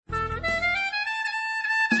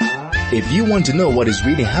If you want to know what is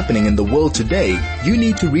really happening in the world today, you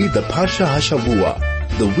need to read the Parsha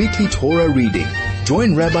Hashavua, the weekly Torah reading.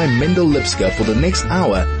 Join Rabbi Mendel Lipskar for the next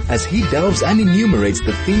hour as he delves and enumerates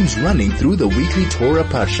the themes running through the weekly Torah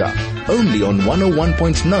Parsha, only on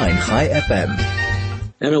 101.9 High FM.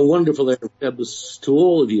 And a wonderful Erev Shabbos to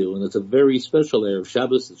all of you, and it's a very special Erev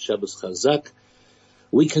Shabbos. It's Shabbos Chazak.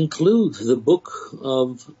 We conclude the book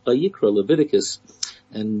of Vayikra, Leviticus,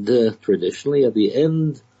 and traditionally at the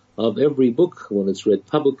end of every book, when it's read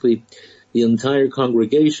publicly, the entire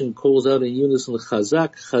congregation calls out in unison,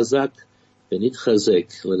 Chazak, Chazak, Benit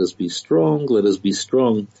Chazek. Let us be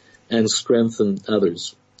strong, and strengthen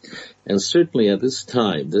others. And certainly at this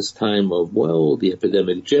time of, the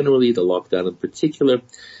epidemic generally, the lockdown in particular,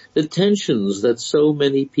 the tensions that so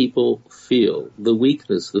many people feel, the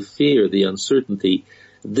weakness, the fear, the uncertainty,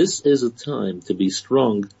 this is a time to be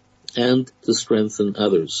strong and to strengthen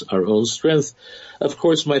others. Our own strength, of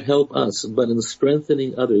course, might help us, but in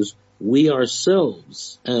strengthening others, we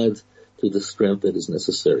ourselves add to the strength that is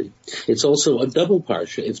necessary. It's also a double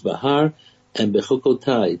parsha. It's Bahar and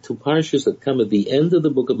Bechukotai, two parshas that come at the end of the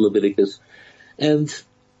book of Leviticus. And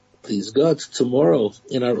please God, tomorrow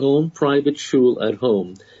in our own private shul at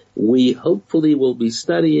home, we hopefully will be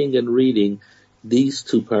studying and reading these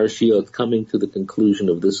two parshiot coming to the conclusion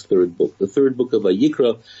of this third book, the third book of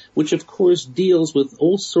Vayikra, which of course deals with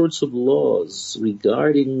all sorts of laws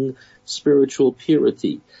regarding spiritual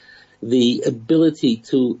purity, the ability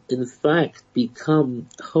to, in fact, become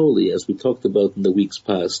holy, as we talked about in the weeks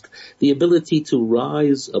past, the ability to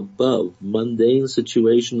rise above mundane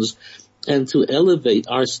situations and to elevate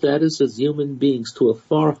our status as human beings to a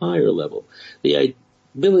far higher level, the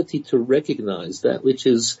ability to recognize that which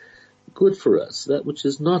is good for us, that which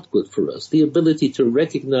is not good for us, the ability to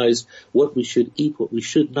recognize what we should eat, what we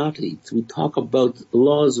should not eat. We talk about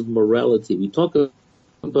laws of morality. We talk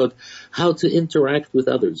about how to interact with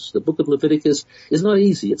others. The book of Leviticus is not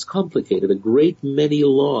easy. It's complicated. A great many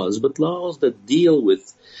laws, but laws that deal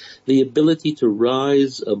with the ability to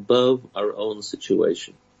rise above our own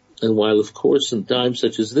situation. And while, of course, in times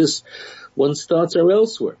such as this, one's thoughts are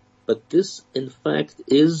elsewhere, but this, in fact,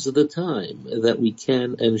 is the time that we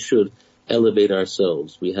can and should elevate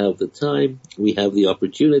ourselves. We have the time, we have the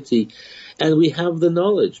opportunity, and we have the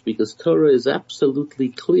knowledge, because Torah is absolutely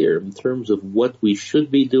clear in terms of what we should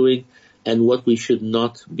be doing and what we should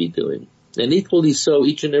not be doing. And equally so,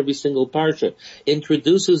 each and every single parsha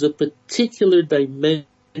introduces a particular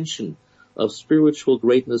dimension of spiritual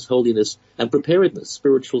greatness, holiness, and preparedness,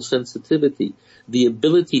 spiritual sensitivity, the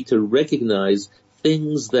ability to recognize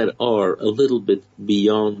things that are a little bit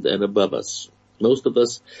beyond and above us. Most of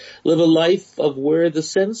us live a life of where the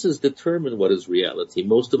senses determine what is reality.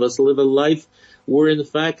 Most of us live a life where, in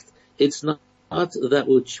fact, it's not that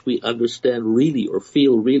which we understand really or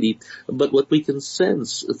feel really, but what we can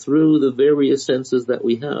sense through the various senses that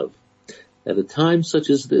we have. At a time such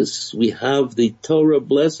as this, we have the Torah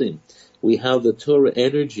blessing, we have the Torah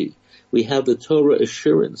energy, we have the Torah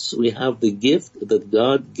assurance, we have the gift that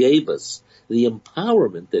God gave us, the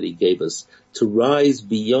empowerment that He gave us to rise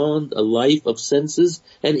beyond a life of senses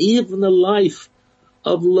and even a life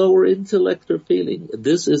of lower intellect or feeling.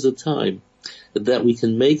 This is a time that we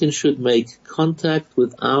can make and should make contact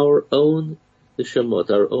with our own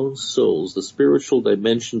neshamot, our own souls, the spiritual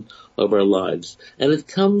dimension of our lives. And it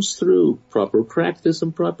comes through proper practice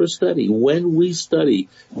and proper study. When we study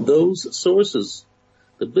those sources,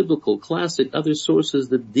 the biblical, classic, other sources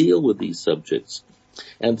that deal with these subjects.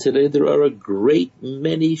 And today there are a great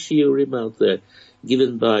many shiurim out there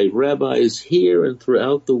given by rabbis here and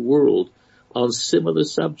throughout the world on similar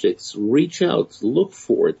subjects. Reach out, look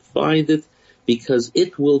for it, find it, because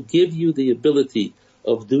it will give you the ability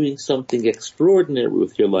of doing something extraordinary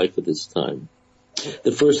with your life at this time.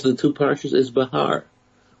 The first of the two parshas is Bahar.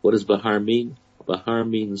 What does Bahar mean? Bahar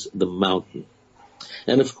means the mountain.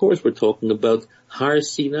 And of course we're talking about Har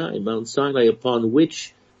Sinai, Mount Sinai, upon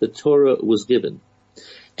which the Torah was given.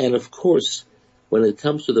 And of course, when it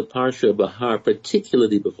comes to the Parsha of Bahar,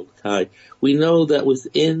 particularly Bechukotai, we know that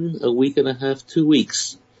within a week and a half, 2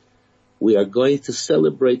 weeks, we are going to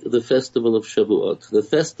celebrate the festival of Shavuot, the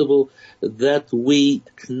festival that we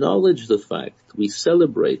acknowledge the fact, we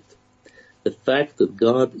celebrate the fact that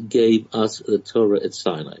God gave us the Torah at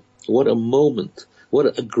Sinai. What a moment,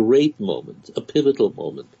 what a great moment, a pivotal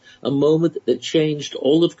moment, a moment that changed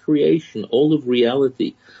all of creation, all of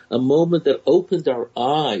reality, a moment that opened our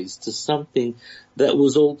eyes to something that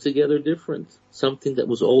was altogether different, something that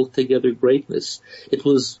was altogether greatness. It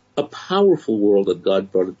was a powerful world that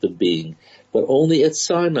God brought into being, but only at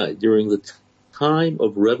Sinai, during the time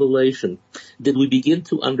of revelation, did we begin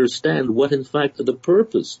to understand what in fact the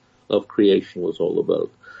purpose of creation was all about.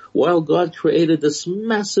 While God created this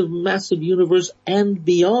massive, massive universe and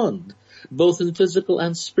beyond, both in physical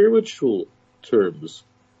and spiritual terms,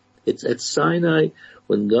 it's at Sinai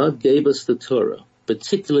when God gave us the Torah,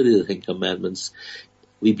 particularly the Ten Commandments,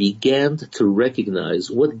 we began to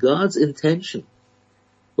recognize what God's intention,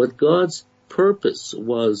 what God's purpose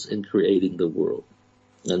was in creating the world.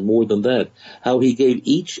 And more than that, how he gave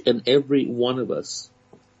each and every one of us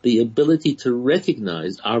the ability to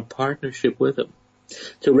recognize our partnership with him,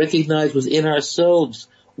 to recognize within ourselves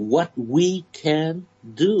what we can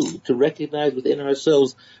do, to recognize within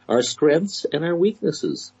ourselves our strengths and our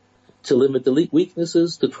weaknesses, to limit the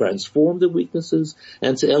weaknesses, to transform the weaknesses,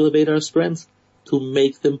 and to elevate our strengths, to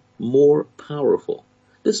make them more powerful.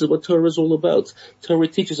 This is what Torah is all about. Torah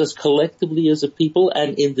teaches us collectively as a people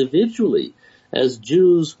and individually as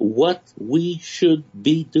Jews what we should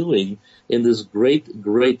be doing in this great,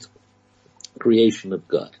 great creation of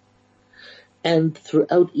God. And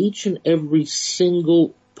throughout each and every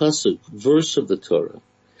single pasuk, verse of the Torah,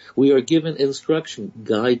 we are given instruction,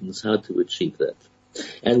 guidance how to achieve that.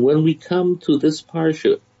 And when we come to this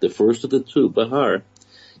parsha, the first of the two, Bahar,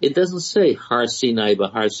 it doesn't say Har Sinai,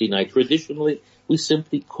 Bahar Sinai. Traditionally, we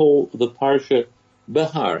simply call the parsha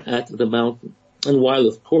Bahar, at the mountain. And while,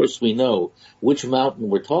 of course, we know which mountain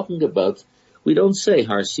we're talking about, we don't say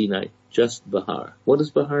Har Sinai, just Bahar. What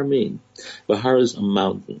does Bahar mean? Bahar is a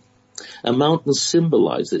mountain. A mountain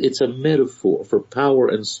symbolizes, it's a metaphor for power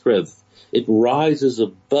and strength. It rises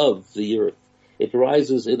above the earth. It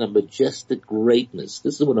rises in a majestic greatness.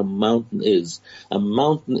 This is what a mountain is. A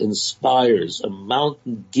mountain inspires. A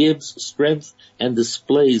mountain gives strength and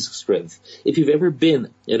displays strength. If you've ever been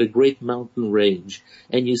at a great mountain range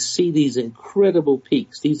and you see these incredible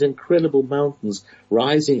peaks, these incredible mountains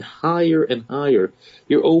rising higher and higher,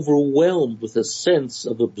 you're overwhelmed with a sense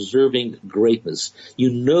of observing greatness.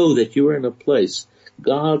 You know that you're in a place,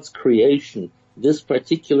 God's creation, this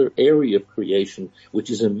particular area of creation, which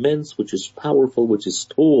is immense, which is powerful, which is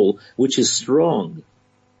tall, which is strong.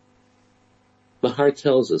 Bahar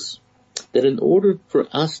tells us that in order for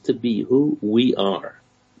us to be who we are,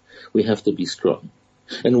 we have to be strong.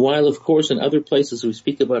 And while, of course, in other places we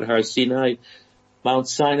speak about Har Sinai, Mount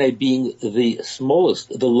Sinai being the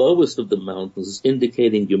smallest, the lowest of the mountains,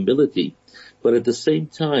 indicating humility, but at the same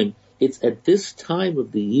time, it's at this time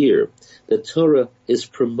of the year that Torah is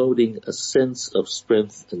promoting a sense of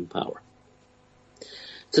strength and power.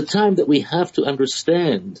 It's a time that we have to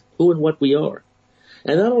understand who and what we are,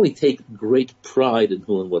 and not only take great pride in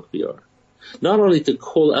who and what we are, not only to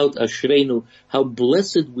call out Ashreinu, how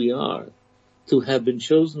blessed we are to have been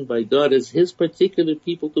chosen by God as his particular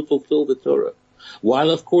people to fulfill the Torah. While,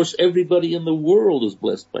 of course, everybody in the world is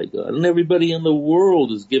blessed by God, and everybody in the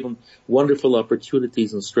world is given wonderful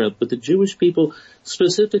opportunities and strength, but the Jewish people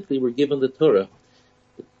specifically were given the Torah.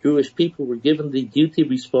 The Jewish people were given the duty,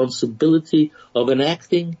 responsibility of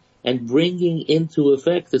enacting and bringing into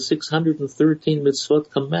effect the 613 mitzvot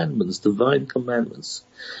commandments, divine commandments.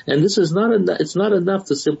 And this is not enough, it's not enough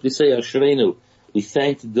to simply say, Ashreinu, we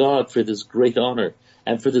thank God for this great honor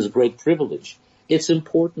and for this great privilege. It's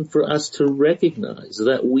important for us to recognize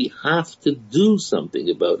that we have to do something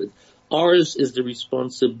about it. Ours is the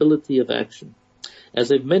responsibility of action.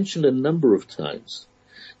 As I've mentioned a number of times,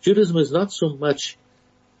 Judaism is not so much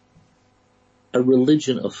a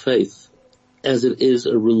religion of faith as it is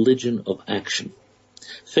a religion of action.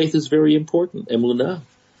 Faith is very important. Emunah,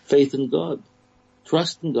 faith in God,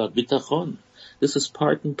 trust in God, bitachon. This is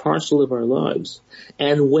part and parcel of our lives.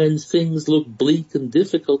 And when things look bleak and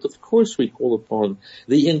difficult, of course we call upon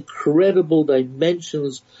the incredible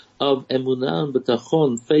dimensions of emunah and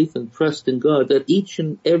bitachon, faith and trust in God, that each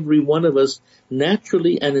and every one of us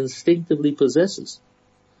naturally and instinctively possesses.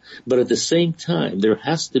 But at the same time, there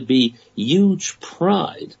has to be huge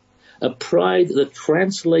pride, a pride that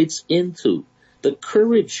translates into the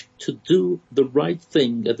courage to do the right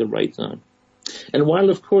thing at the right time. And while,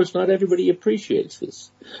 of course, not everybody appreciates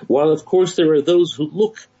this, while, of course, there are those who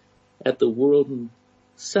look at the world and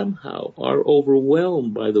somehow are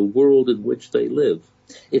overwhelmed by the world in which they live,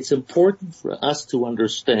 it's important for us to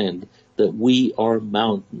understand that we are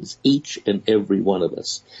mountains, each and every one of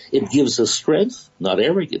us. It gives us strength, not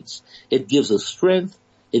arrogance. It gives us strength.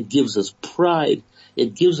 It gives us pride.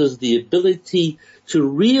 It gives us the ability to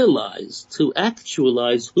realize, to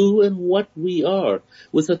actualize who and what we are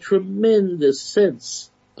with a tremendous sense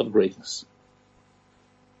of greatness.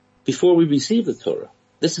 Before we receive the Torah,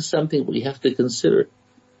 this is something we have to consider.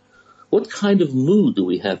 What kind of mood do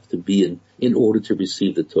we have to be in order to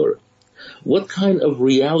receive the Torah? What kind of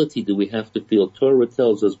reality do we have to feel? Torah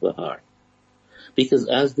tells us Bahar. Because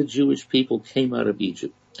as the Jewish people came out of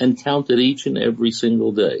Egypt, and counted each and every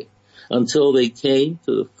single day until they came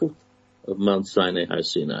to the foot of Mount Sinai, Har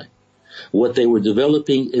Sinai. What they were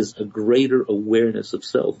developing is a greater awareness of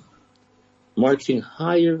self, marching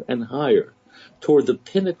higher and higher toward the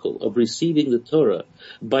pinnacle of receiving the Torah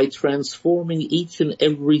by transforming each and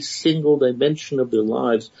every single dimension of their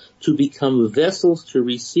lives to become vessels to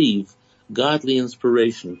receive godly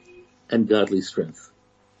inspiration and godly strength.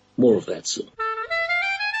 More of that soon.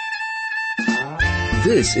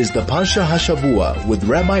 This is the Parsha Hashavua with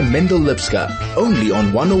Rabbi Mendel Lipskar, only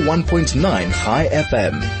on 101.9 Chai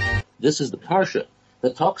FM. This is the Parsha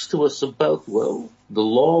that talks to us about, the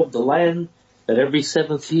law of the land, that every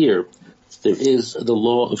seventh year there is the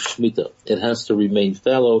law of Shemitah. It has to remain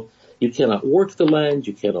fallow. You cannot work the land,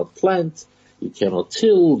 you cannot plant, you cannot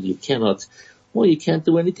till, you can't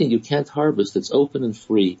do anything, you can't harvest. It's open and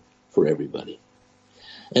free for everybody.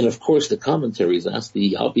 And of course the commentaries ask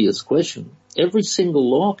the obvious question. Every single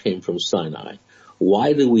law came from Sinai.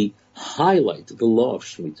 Why do we highlight the law of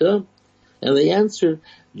Shemitah? And they answer,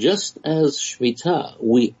 just as Shemitah,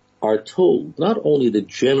 we are told not only the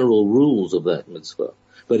general rules of that mitzvah,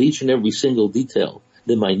 but each and every single detail,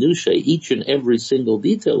 the minutiae, each and every single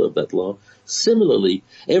detail of that law. Similarly,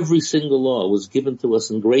 every single law was given to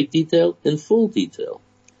us in great detail, in full detail,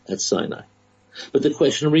 at Sinai. But the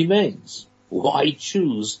question remains, why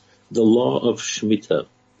choose the law of Shemitah?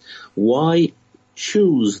 Why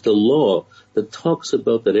choose the law that talks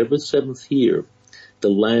about that every seventh year the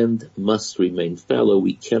land must remain fallow,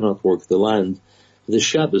 we cannot work the land, the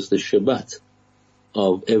Shabbos, the Shabbat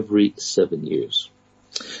of every 7 years?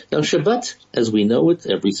 Now Shabbat, as we know it,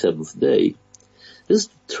 every seventh day, this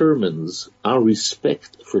determines our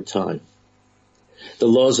respect for time. The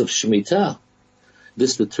laws of Shemitah,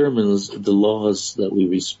 this determines the laws that we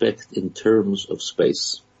respect in terms of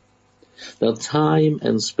space. Now time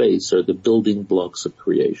and space are the building blocks of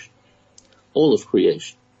creation. All of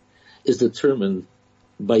creation is determined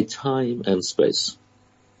by time and space.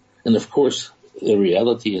 And of course, the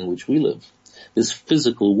reality in which we live, this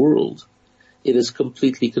physical world, it is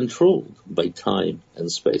completely controlled by time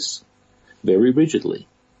and space, very rigidly,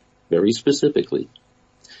 very specifically,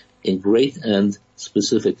 in great and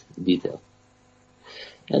specific detail.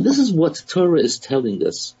 And this is what Torah is telling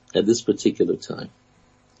us at this particular time.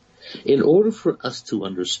 In order for us to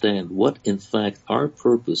understand what, in fact, our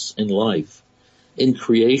purpose in life, in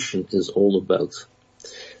creation is all about,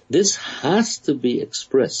 this has to be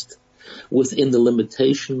expressed within the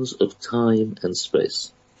limitations of time and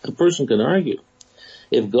space. A person can argue,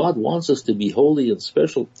 if God wants us to be holy and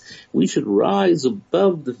special, we should rise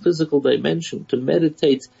above the physical dimension to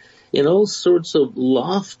meditate in all sorts of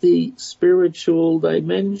lofty spiritual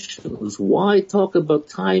dimensions. Why talk about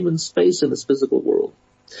time and space in this physical world?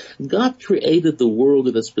 God created the world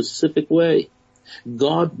in a specific way.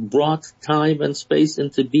 God brought time and space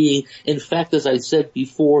into being. In fact, as I said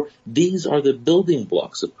before, these are the building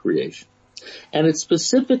blocks of creation. And it's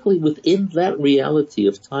specifically within that reality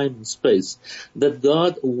of time and space that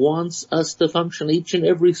God wants us to function. Each and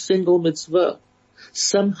every single mitzvah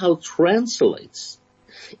somehow translates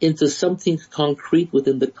into something concrete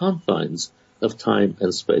within the confines of time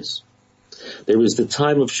and space. There is the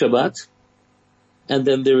time of Shabbat, and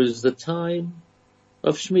then there is the time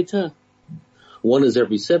of Shemitah. One is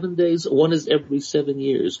every 7 days, one is every 7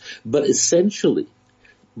 years. But essentially,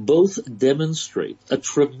 both demonstrate a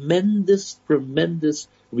tremendous, tremendous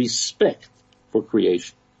respect for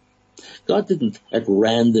creation. God didn't at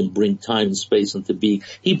random bring time and space into being.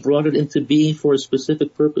 He brought it into being for a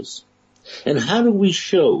specific purpose. And how do we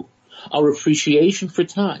show our appreciation for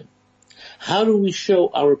time? How do we show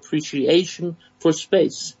our appreciation for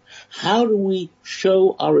space? How do we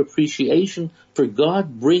show our appreciation for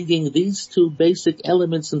God bringing these two basic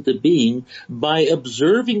elements into being? By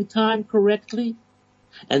observing time correctly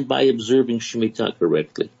and by observing Shemitah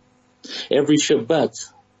correctly. Every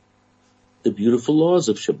Shabbat, the beautiful laws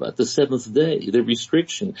of Shabbat, the seventh day, the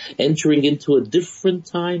restriction, entering into a different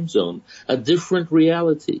time zone, a different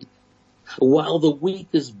reality. While the week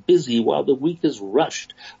is busy, while the week is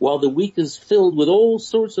rushed, while the week is filled with all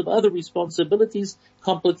sorts of other responsibilities,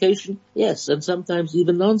 complication, yes, and sometimes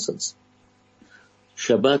even nonsense.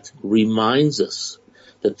 Shabbat reminds us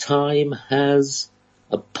that time has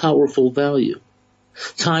a powerful value.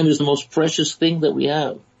 Time is the most precious thing that we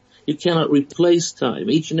have. You cannot replace time.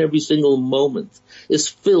 Each and every single moment is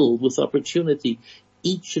filled with opportunity.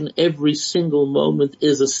 Each and every single moment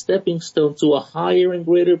is a stepping stone to a higher and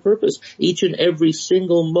greater purpose. Each and every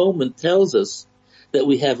single moment tells us that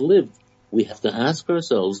we have lived. We have to ask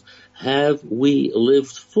ourselves, have we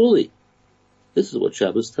lived fully? This is what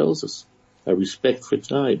Shabbos tells us. A respect for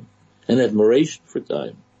time, an admiration for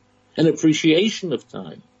time. an appreciation of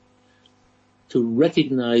time, to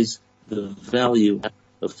recognize the value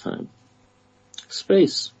of time.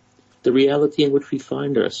 Space, the reality in which we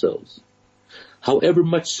find ourselves. However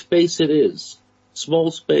much space it is,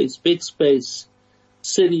 small space, big space,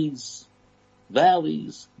 cities,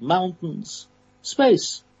 valleys, mountains,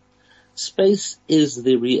 space. Space is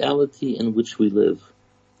the reality in which we live.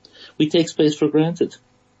 We take space for granted.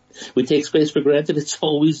 It's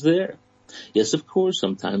always there. Yes, of course,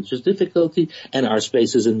 sometimes there's difficulty, and our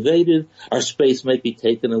space is invaded, our space might be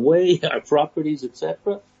taken away, our properties,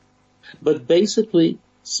 etc. But basically,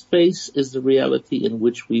 space is the reality in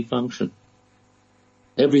which we function.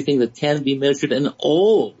 Everything that can be measured and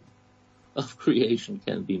all of creation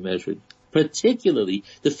can be measured, particularly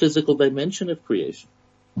the physical dimension of creation,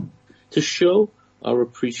 to show our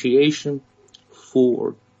appreciation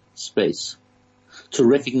for space, to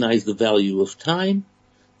recognize the value of time,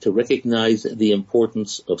 to recognize the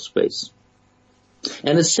importance of space.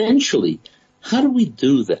 And essentially, how do we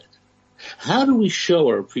do that? How do we show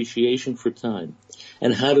our appreciation for time?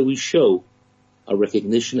 And how do we show our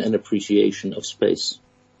recognition and appreciation of space?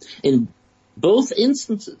 In both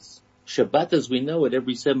instances, Shabbat as we know it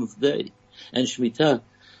every seventh day, and Shemitah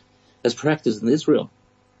as practiced in Israel,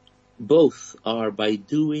 both are by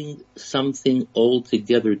doing something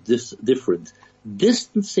altogether different,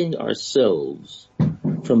 distancing ourselves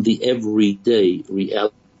from the everyday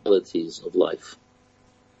realities of life.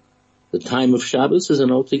 The time of Shabbos is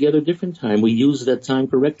an altogether different time. We use that time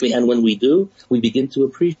correctly, and when we do, we begin to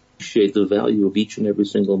appreciate the value of each and every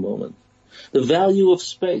single moment. The value of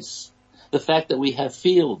space, the fact that we have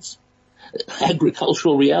fields,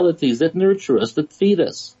 agricultural realities that nurture us, that feed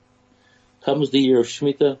us. Comes the year of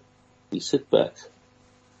Shemitah, we sit back.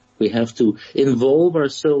 We have to involve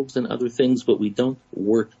ourselves in other things, but we don't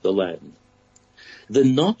work the land. The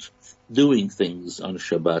not doing things on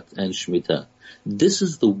Shabbat and Shemitah, this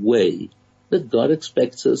is the way that God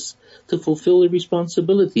expects us to fulfill the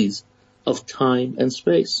responsibilities of time and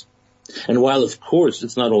space. And while, of course,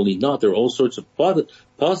 it's not only not, there are all sorts of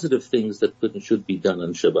positive things that could and should be done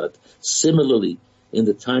on Shabbat. Similarly, in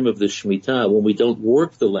the time of the Shemitah, when we don't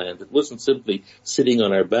work the land, it wasn't simply sitting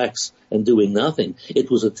on our backs and doing nothing. It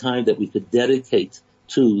was a time that we could dedicate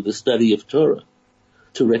to the study of Torah,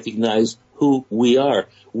 to recognize who we are.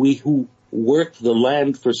 We who work the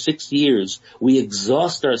land for 6 years, we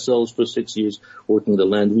exhaust ourselves for 6 years working the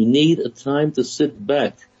land. We need a time to sit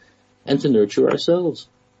back and to nurture ourselves.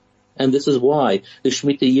 And this is why the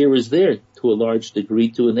Shemitah year is there to a large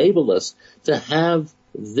degree to enable us to have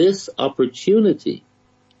this opportunity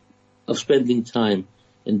of spending time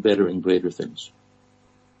in better and greater things.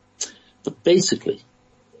 But basically,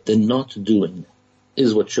 the not doing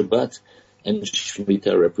is what Shabbat and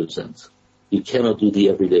Shemitah represent. You cannot do the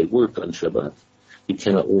everyday work on Shabbat. You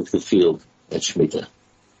cannot work the field at Shemitah.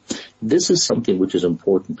 This is something which is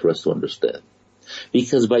important for us to understand.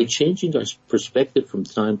 Because by changing our perspective from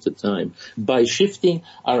time to time, by shifting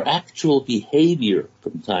our actual behavior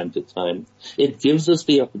from time to time, it gives us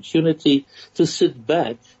the opportunity to sit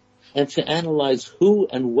back and to analyze who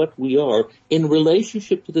and what we are in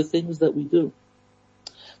relationship to the things that we do.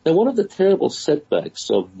 Now, one of the terrible setbacks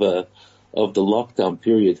of the lockdown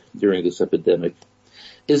period during this epidemic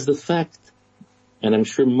is the fact, and I'm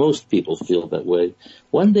sure most people feel that way,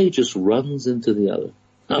 one day just runs into the other.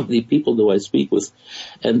 How many people do I speak with?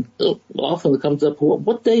 And often it comes up,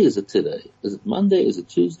 what day is it today? Is it Monday? Is it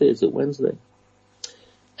Tuesday? Is it Wednesday?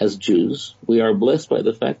 As Jews, we are blessed by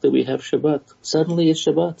the fact that we have Shabbat. Suddenly it's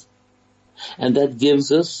Shabbat. And that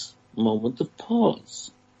gives us a moment of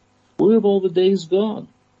pause. Where have all the days gone?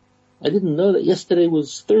 I didn't know that yesterday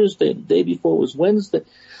was Thursday and the day before was Wednesday.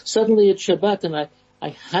 Suddenly it's Shabbat, and I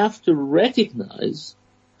have to recognize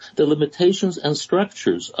the limitations and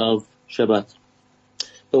structures of Shabbat.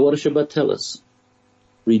 But what does Shabbat tell us?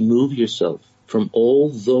 Remove yourself from all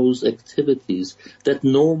those activities that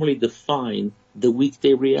normally define the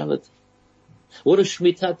weekday reality. What does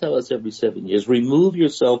Shemitah tell us every 7 years? Remove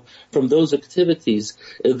yourself from those activities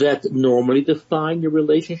that normally define your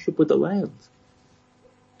relationship with the land.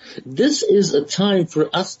 This is a time for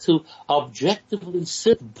us to objectively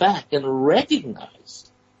sit back and recognize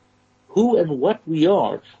who and what we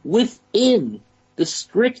are within the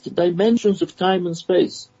strict dimensions of time and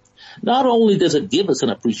space. Not only does it give us an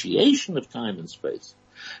appreciation of time and space,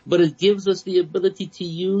 but it gives us the ability to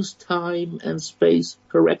use time and space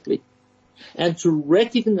correctly and to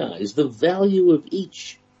recognize the value of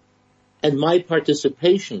each and my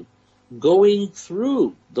participation going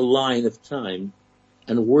through the line of time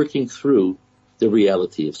and working through the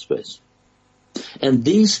reality of space. And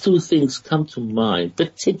these two things come to mind,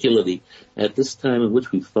 particularly at this time in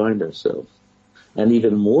which we find ourselves. And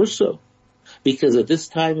even more so, because at this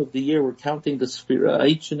time of the year we're counting the Sphira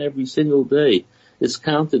each and every single day. It's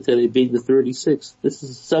counted today being the 36th. This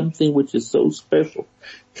is something which is so special.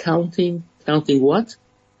 Counting what?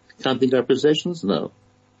 Counting our possessions? No.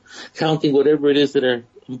 Counting whatever it is that are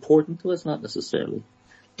important to us? Not necessarily.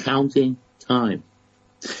 Counting time.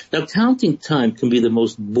 Now, counting time can be the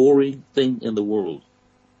most boring thing in the world.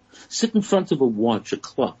 Sit in front of a watch, a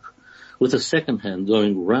clock, with a second hand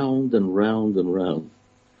going round and round and round.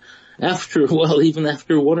 Even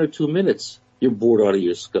after 1 or 2 minutes, you're bored out of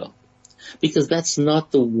your skull. Because that's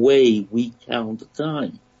not the way we count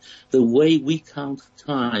time. The way we count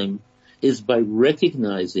time is by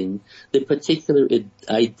recognizing the particular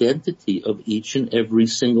identity of each and every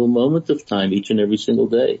single moment of time, each and every single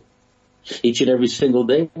day. Each and every single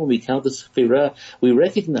day when we count the Sefirah, we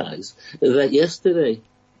recognize that yesterday,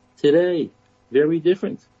 today, very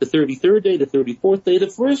different. The 33rd day, the 34th day, the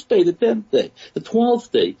 1st day, the 10th day, the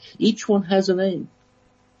 12th day. Each one has a name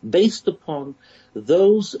based upon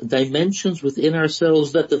those dimensions within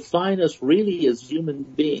ourselves that define us really as human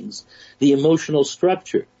beings, the emotional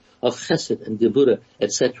structure of chesed and gebura,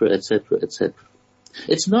 etc., etc., etc.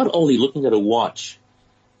 It's not only looking at a watch,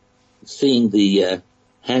 seeing the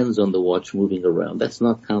hands on the watch moving around. That's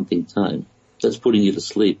not counting time. That's putting you to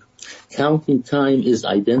sleep. Counting time is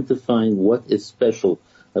identifying what is special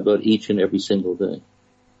about each and every single day.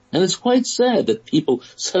 And it's quite sad that people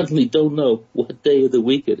suddenly don't know what day of the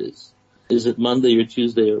week it is. Is it Monday or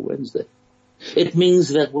Tuesday or Wednesday? It means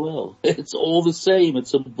that, well, it's all the same.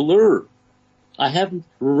 It's a blur. I haven't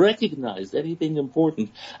recognized anything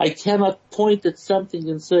important. I cannot point at something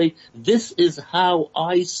and say, this is how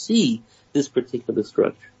I see this particular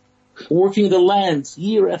structure. Working the lands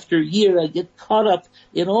year after year, I get caught up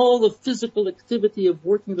in all the physical activity of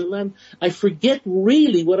working the land. I forget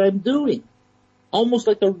really what I'm doing. Almost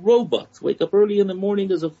like a robot. Wake up early in the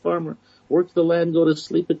morning as a farmer, work the land, go to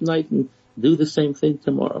sleep at night, and do the same thing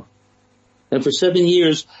tomorrow. And for 6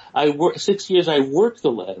 years, I worked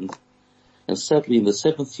the land. And sadly, in the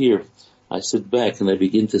 7th year, I sit back and I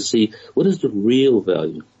begin to see what is the real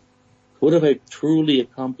value. What have I truly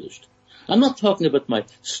accomplished? I'm not talking about my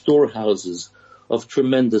storehouses of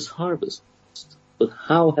tremendous harvest, but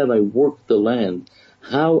how have I worked the land?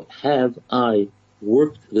 How have I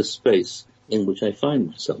worked the space in which I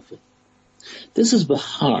find myself in? This is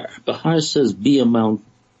Bahar. Bahar says, be a mountain,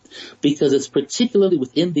 because it's particularly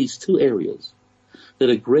within these two areas that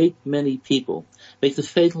a great many people make the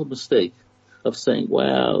fatal mistake of saying,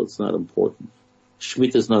 well, it's not important.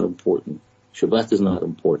 Shemitah is not important. Shabbat is not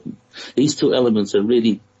important. These two elements are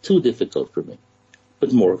really too difficult for me.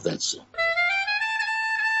 But more of that soon.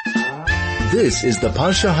 This is the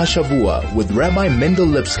Parsha Hashavua with Rabbi Mendel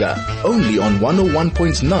Lipskar, only on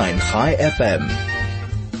 101.9 Chai FM.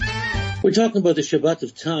 We're talking about the Shabbat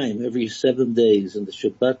of time every 7 days and the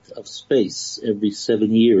Shabbat of space every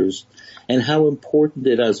 7 years, and how important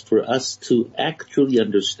it is for us to actually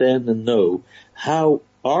understand and know how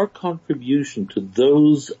our contribution to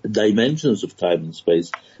those dimensions of time and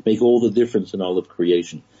space make all the difference in all of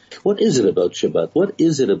creation. What is it about Shabbat? What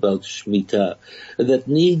is it about Shemitah that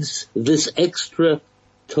needs this extra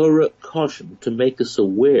Torah caution to make us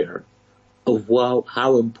aware of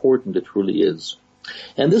how important it really is?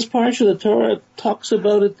 And this parsha of the Torah talks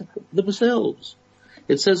about it themselves.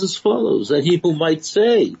 It says as follows, that people might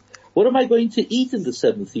say, what am I going to eat in the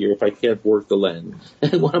 7th year if I can't work the land?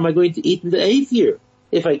 And what am I going to eat in the 8th year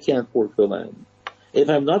if I can't work the land? If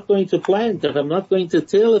I'm not going to plant, if I'm not going to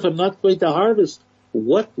till, if I'm not going to harvest,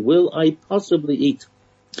 what will I possibly eat?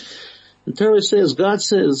 The Torah says, God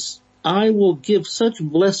says, I will give such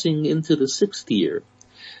blessing into the 6th year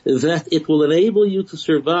that it will enable you to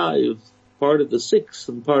survive part of the 6th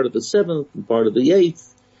and part of the 7th and part of the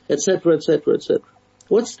 8th, etc., etc., etc.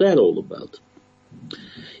 What's that all about?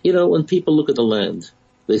 You know, when people look at the land,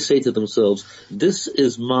 they say to themselves, this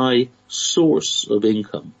is my source of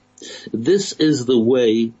income. This is the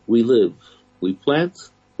way we live. We plant,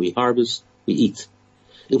 we harvest, we eat.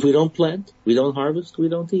 If we don't plant, we don't harvest, we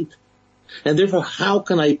don't eat. And therefore, how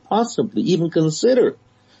can I possibly even consider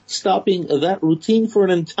stopping that routine for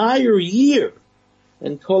an entire year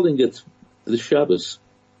and calling it the Shabbos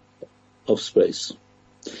of space?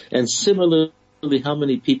 And similarly, how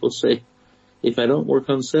many people say, if I don't work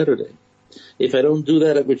on Saturday, if I don't do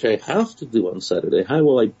that which I have to do on Saturday, how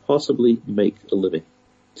will I possibly make a living?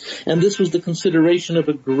 And this was the consideration of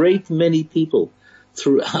a great many people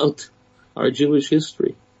throughout our Jewish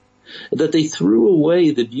history. that they threw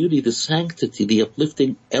away the beauty, the sanctity, the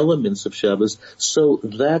uplifting elements of Shabbos so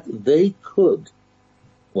that they could,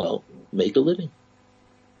 make a living.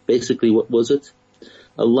 Basically, what was it?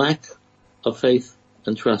 A lack of faith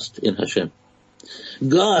and trust in Hashem.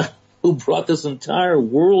 God, who brought this entire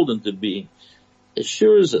world into being,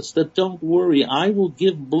 assures us that don't worry, I will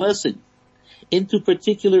give blessing into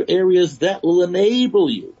particular areas that will enable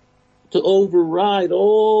you to override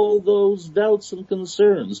all those doubts and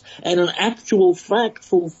concerns and in actual fact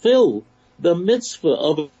fulfill the mitzvah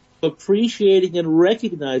of appreciating and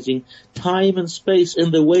recognizing time and space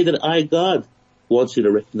in the way that I, God, wants you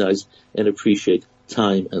to recognize and appreciate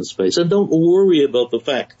time and space. And don't worry about the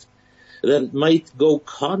fact that it might go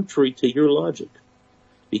contrary to your logic,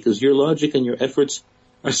 because your logic and your efforts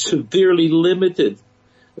are severely limited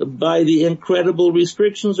by the incredible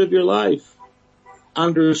restrictions of your life.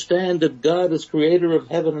 Understand that God is creator of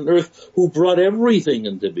heaven and earth, who brought everything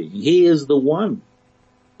into being. He is the one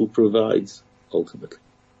who provides ultimately.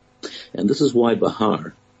 And this is why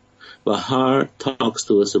Bahar talks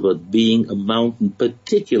to us about being a mountain,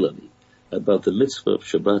 particularly about the mitzvah of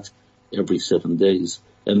Shabbat every 7 days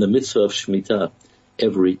and the mitzvah of Shemitah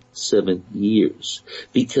every 7 years.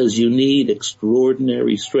 Because you need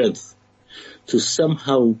extraordinary strength to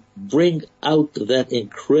somehow bring out that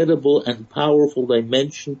incredible and powerful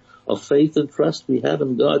dimension of faith and trust we have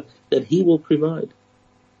in God that He will provide.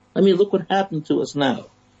 I mean, look what happened to us now.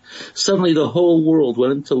 Suddenly the whole world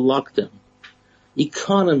went into lockdown.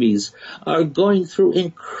 Economies are going through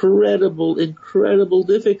incredible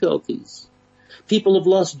difficulties. People have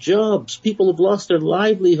lost jobs. People have lost their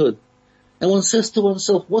livelihood. And one says to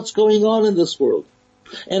oneself, what's going on in this world?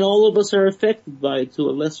 And all of us are affected by it to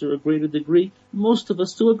a lesser or greater degree. Most of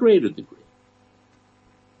us to a greater degree.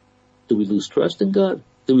 Do we lose trust in God?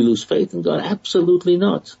 Do we lose faith in God? Absolutely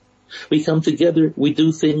not. We come together, we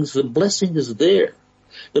do things, the blessing is there.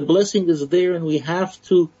 The blessing is there and we have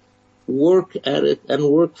to work at it and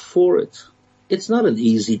work for it. It's not an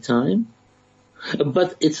easy time,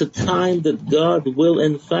 but it's a time that God will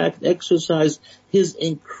in fact exercise His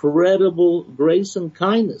incredible grace and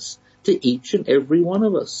kindness to each and every one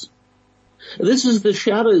of us. This is the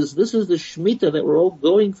Shabbos, this is the Shemitah that we're all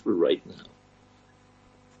going through right now.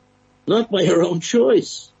 Not by our own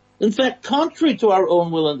choice. In fact, contrary to our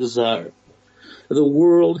own will and desire. The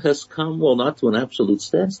world has come, not to an absolute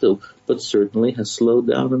standstill, but certainly has slowed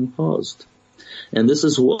down and paused. And this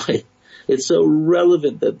is why it's so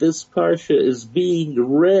relevant that this Parsha is being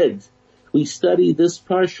read. We study this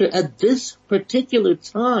Parsha at this particular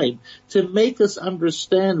time to make us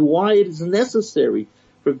understand why it is necessary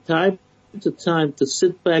from time to time to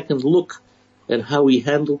sit back and look at how we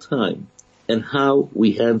handle time and how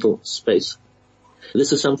we handle space.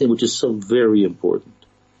 This is something which is so very important.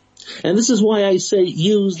 And this is why I say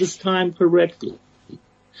use this time correctly.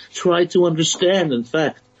 Try to understand, in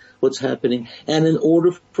fact, what's happening. And in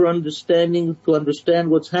order for to understand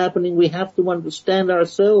what's happening, we have to understand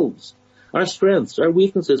ourselves, our strengths, our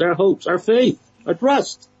weaknesses, our hopes, our faith, our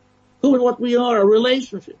trust, who and what we are, our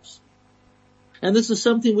relationships. And this is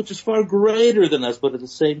something which is far greater than us, but at the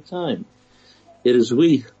same time, it is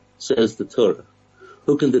we, says the Torah,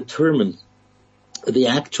 who can determine the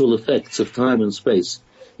actual effects of time and space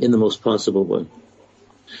in the most possible way.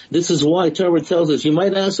 This is why Torah tells us, you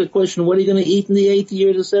might ask a question, what are you going to eat in the 8th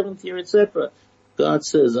year, the 7th year, etc.? God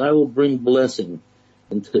says, I will bring blessing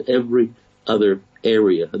into every other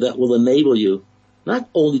area that will enable you not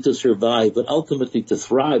only to survive, but ultimately to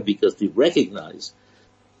thrive because they recognize,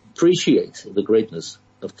 appreciate the greatness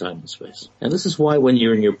of time and space. And this is why when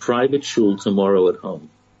you're in your private shul tomorrow at home,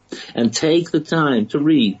 and take the time to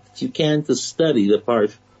read, if you can, to study the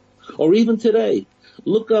Parsh, or even today,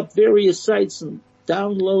 look up various sites and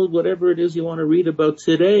download whatever it is you want to read about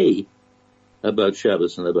today, about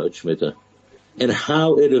Shabbos and about Shemitah, and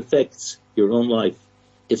how it affects your own life,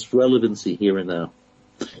 its relevancy here and now.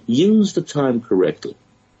 Use the time correctly.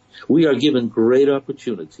 We are given great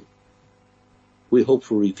opportunity. We hope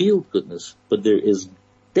for revealed goodness, but there is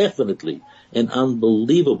definitely an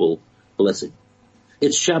unbelievable blessing.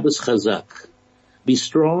 It's Shabbos Chazak. Be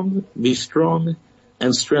strong,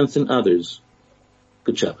 and strengthen others.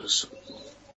 Good Shabbos.